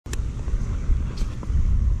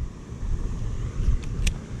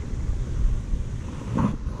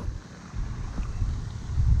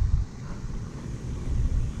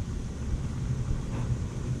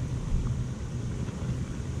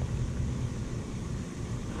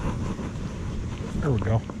There we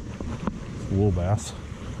go. Little bass.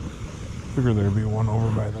 Figured there'd be one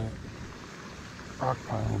over by that rock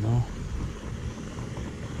pile though.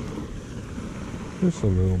 Just a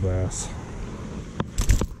little bass.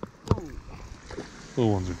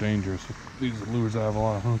 Little ones are dangerous. These lures have a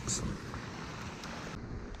lot of hooks.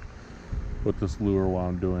 With this lure, while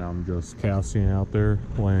I'm doing, I'm just casting it out there,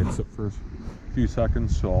 letting it sit for a few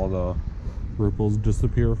seconds so all the ripples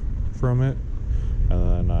disappear from it,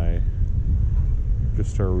 and then I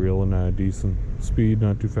just start reeling at a decent speed,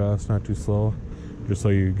 not too fast, not too slow, just so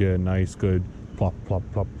you get a nice good plop plop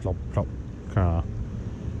plop plop plop kind of.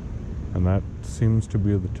 And that seems to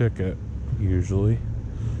be the ticket usually.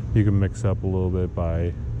 You can mix up a little bit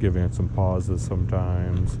by giving it some pauses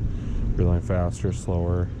sometimes, reeling faster,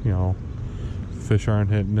 slower. You know, if fish aren't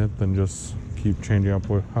hitting it, then just keep changing up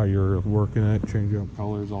how you're working it, changing up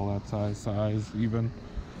colors, all that size even.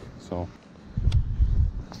 So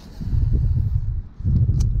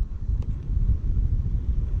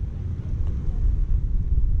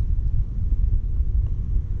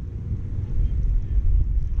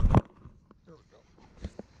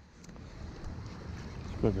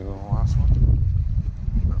bigger than the last one.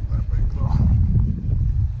 Not that big though.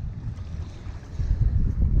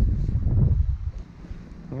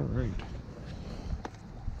 Alright.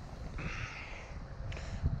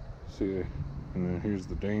 See, and then here's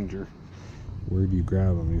the danger. Where do you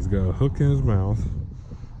grab him? He's got a hook in his mouth.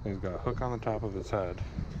 He's got a hook on the top of his head.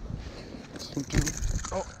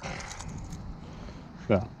 Oh.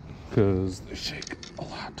 Yeah, because they shake a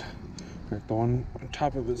lot. Like the one on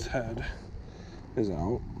top of his head is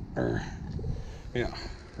out, or yeah,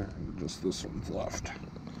 and just this one's left.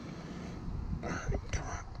 Alright, come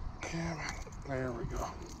on, there we go.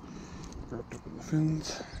 Wrapped up in the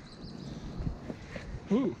fins.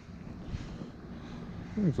 Ooh,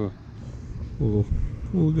 there's a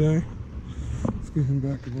little guy. Let's get him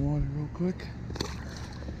back in the water real quick.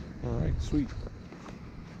 Alright, sweet.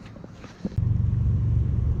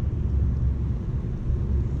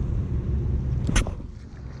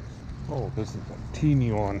 Oh, this is a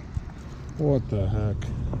teeny one. What the heck?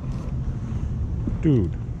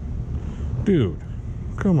 Dude,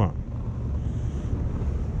 come on.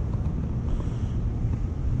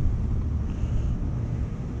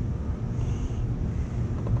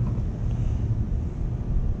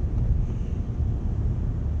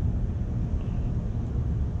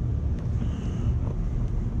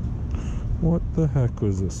 What the heck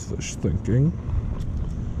was this fish thinking?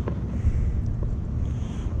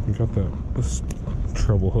 He got this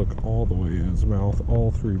treble hook all the way in his mouth.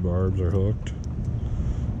 All three barbs are hooked.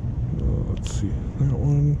 Let's see, that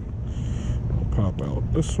one. I'll pop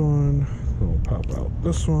out this one. I'll pop out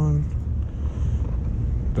this one.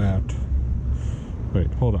 That.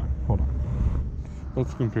 Wait, hold on.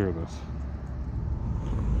 Let's compare this.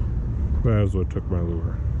 That is what took my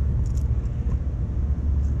lure.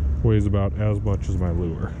 Weighs about as much as my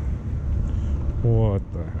lure. What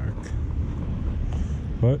the heck?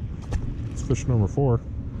 But it's fish number 4,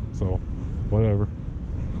 so whatever.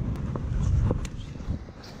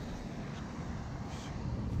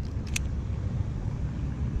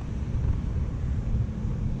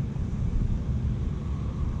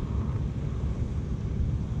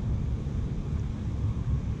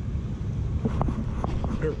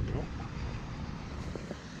 There we go.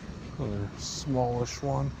 Another smallish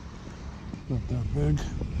one. Not that big.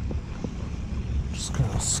 Just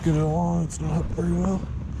kind of skid it along. It's not very well.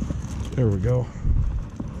 There we go.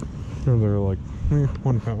 They're like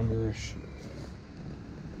 1 pounder-ish.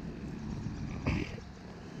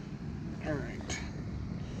 Alright.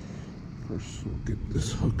 First we'll get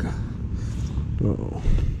this hook. Uh-oh.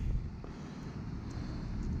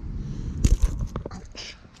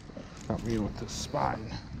 Ouch. Got me with this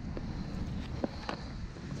spine.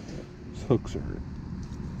 These hooks are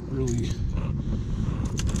really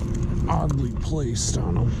oddly placed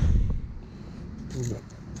on them. It's gonna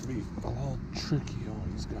be a little tricky. Oh,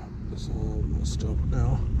 he's got this all messed up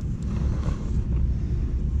now.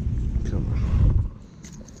 Come on.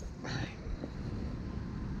 Alright.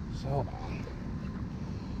 So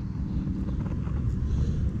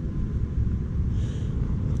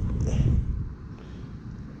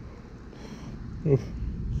oof.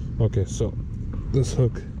 Okay, so this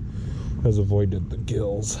hook has avoided the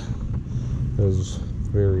gills. That is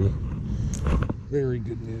very, very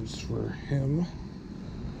good news for him.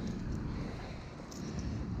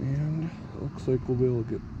 And it looks like we'll be able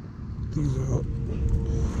to get these out.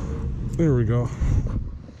 There we go.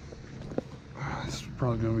 This is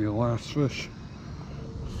probably going to be the last fish.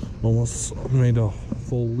 Almost made a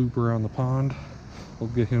full loop around the pond. We'll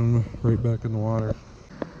get him right back in the water.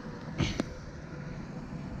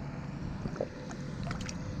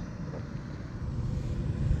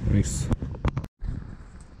 Nice.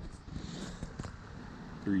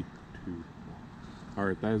 3, 2.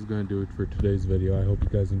 Alright, that is going to do it for today's video. I hope you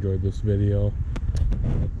guys enjoyed this video.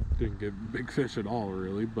 Didn't get big fish at all,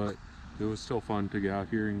 really, but it was still fun to get out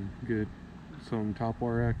here and get some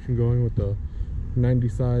topwater action going with the 90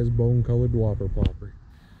 size bone colored whopper plopper.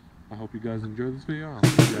 I hope you guys enjoyed this video. I'll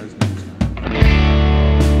see you guys next time.